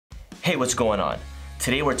Hey, what's going on?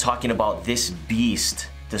 Today we're talking about this beast,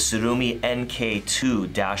 the Tsurumi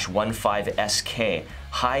NK2-15SK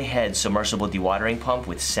high-head submersible dewatering pump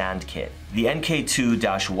with sand kit. The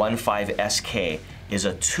NK2-15SK is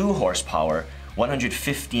a 2 horsepower,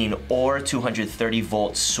 115 or 230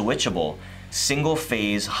 volt switchable,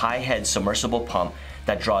 single-phase high-head submersible pump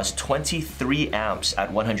that draws 23 amps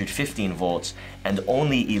at 115 volts and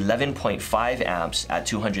only 11.5 amps at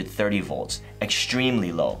 230 volts,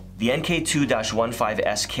 extremely low. The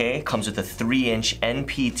NK2-15SK comes with a 3-inch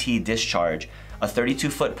NPT discharge, a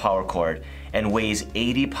 32-foot power cord, and weighs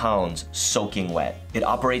 80 pounds soaking wet. It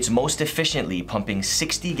operates most efficiently, pumping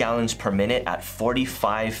 60 gallons per minute at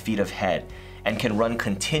 45 feet of head, and can run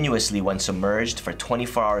continuously when submerged for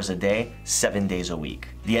 24 hours a day, 7 days a week.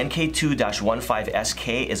 The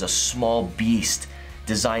NK2-15SK is a small beast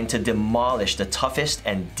designed to demolish the toughest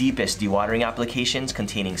and deepest dewatering applications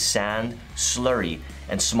containing sand, slurry,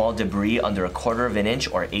 and small debris under 1/4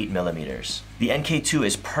 inch or 8 millimeters. The NK2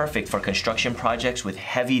 is perfect for construction projects with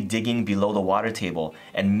heavy digging below the water table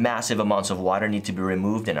and massive amounts of water need to be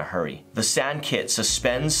removed in a hurry. The sand kit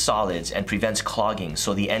suspends solids and prevents clogging,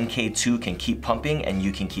 so the NK2 can keep pumping and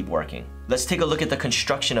you can keep working. Let's take a look at the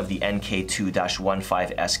construction of the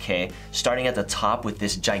NK2-15SK, starting at the top with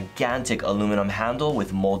this gigantic aluminum handle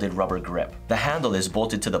with molded rubber grip. The handle is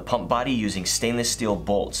bolted to the pump body using stainless steel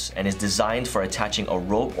bolts and is designed for attaching a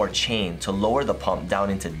rope or chain to lower the pump down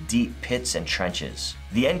into deep pits and trenches.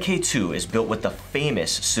 The NK2 is built with the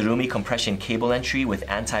famous Tsurumi compression cable entry with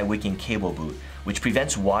anti-wicking cable boot, which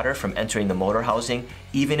prevents water from entering the motor housing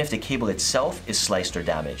even if the cable itself is sliced or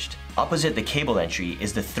damaged. Opposite the cable entry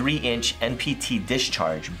is the 3-inch NPT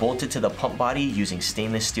discharge bolted to the pump body using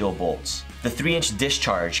stainless steel bolts. The 3-inch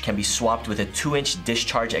discharge can be swapped with a 2-inch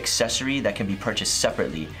discharge accessory that can be purchased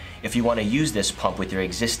separately if you want to use this pump with your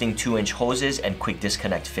existing 2-inch hoses and quick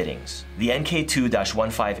disconnect fittings. The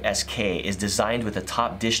NK2-15SK is designed with a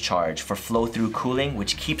top discharge for flow-through cooling,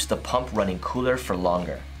 which keeps the pump running cooler for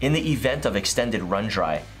longer. In the event of extended run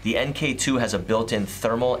dry, the NK2 has a built-in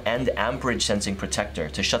thermal and amperage sensing protector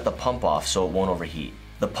to shut the pump off so it won't overheat.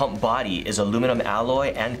 The pump body is aluminum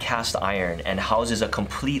alloy and cast iron and houses a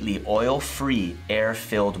completely oil-free,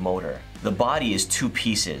 air-filled motor. The body is 2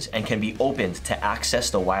 pieces and can be opened to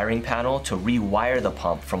access the wiring panel to rewire the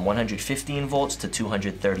pump from 115 volts to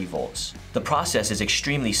 230 volts. The process is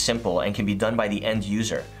extremely simple and can be done by the end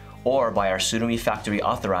user or by our Tsurumi factory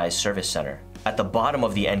authorized service center. At the bottom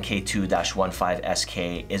of the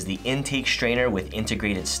NK2-15SK is the intake strainer with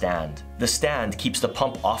integrated stand. The stand keeps the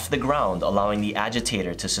pump off the ground, allowing the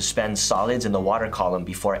agitator to suspend solids in the water column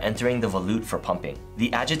before entering the volute for pumping.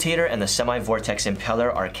 The agitator and the semi-vortex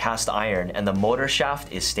impeller are cast iron and the motor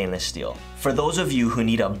shaft is stainless steel. For those of you who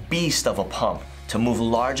need a beast of a pump to move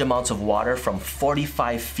large amounts of water from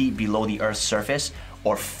 45 feet below the Earth's surface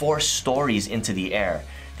or 4 stories into the air,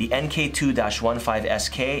 the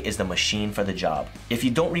NK2-15SK is the machine for the job. If you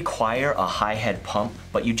don't require a high head pump,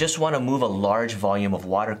 but you just want to move a large volume of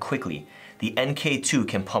water quickly, the NK2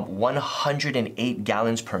 can pump 108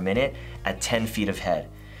 gallons per minute at 10 feet of head.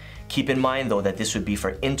 Keep in mind though that this would be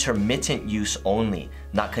for intermittent use only,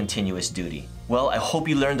 not continuous duty. Well, I hope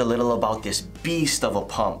you learned a little about this beast of a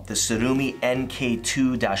pump, the Tsurumi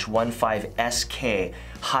NK2-15SK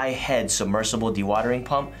high-head submersible dewatering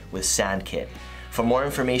pump with sand kit. For more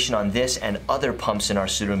information on this and other pumps in our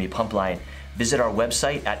Tsurumi pump line, visit our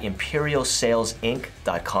website at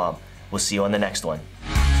imperialsalesinc.com. We'll see you on the next one.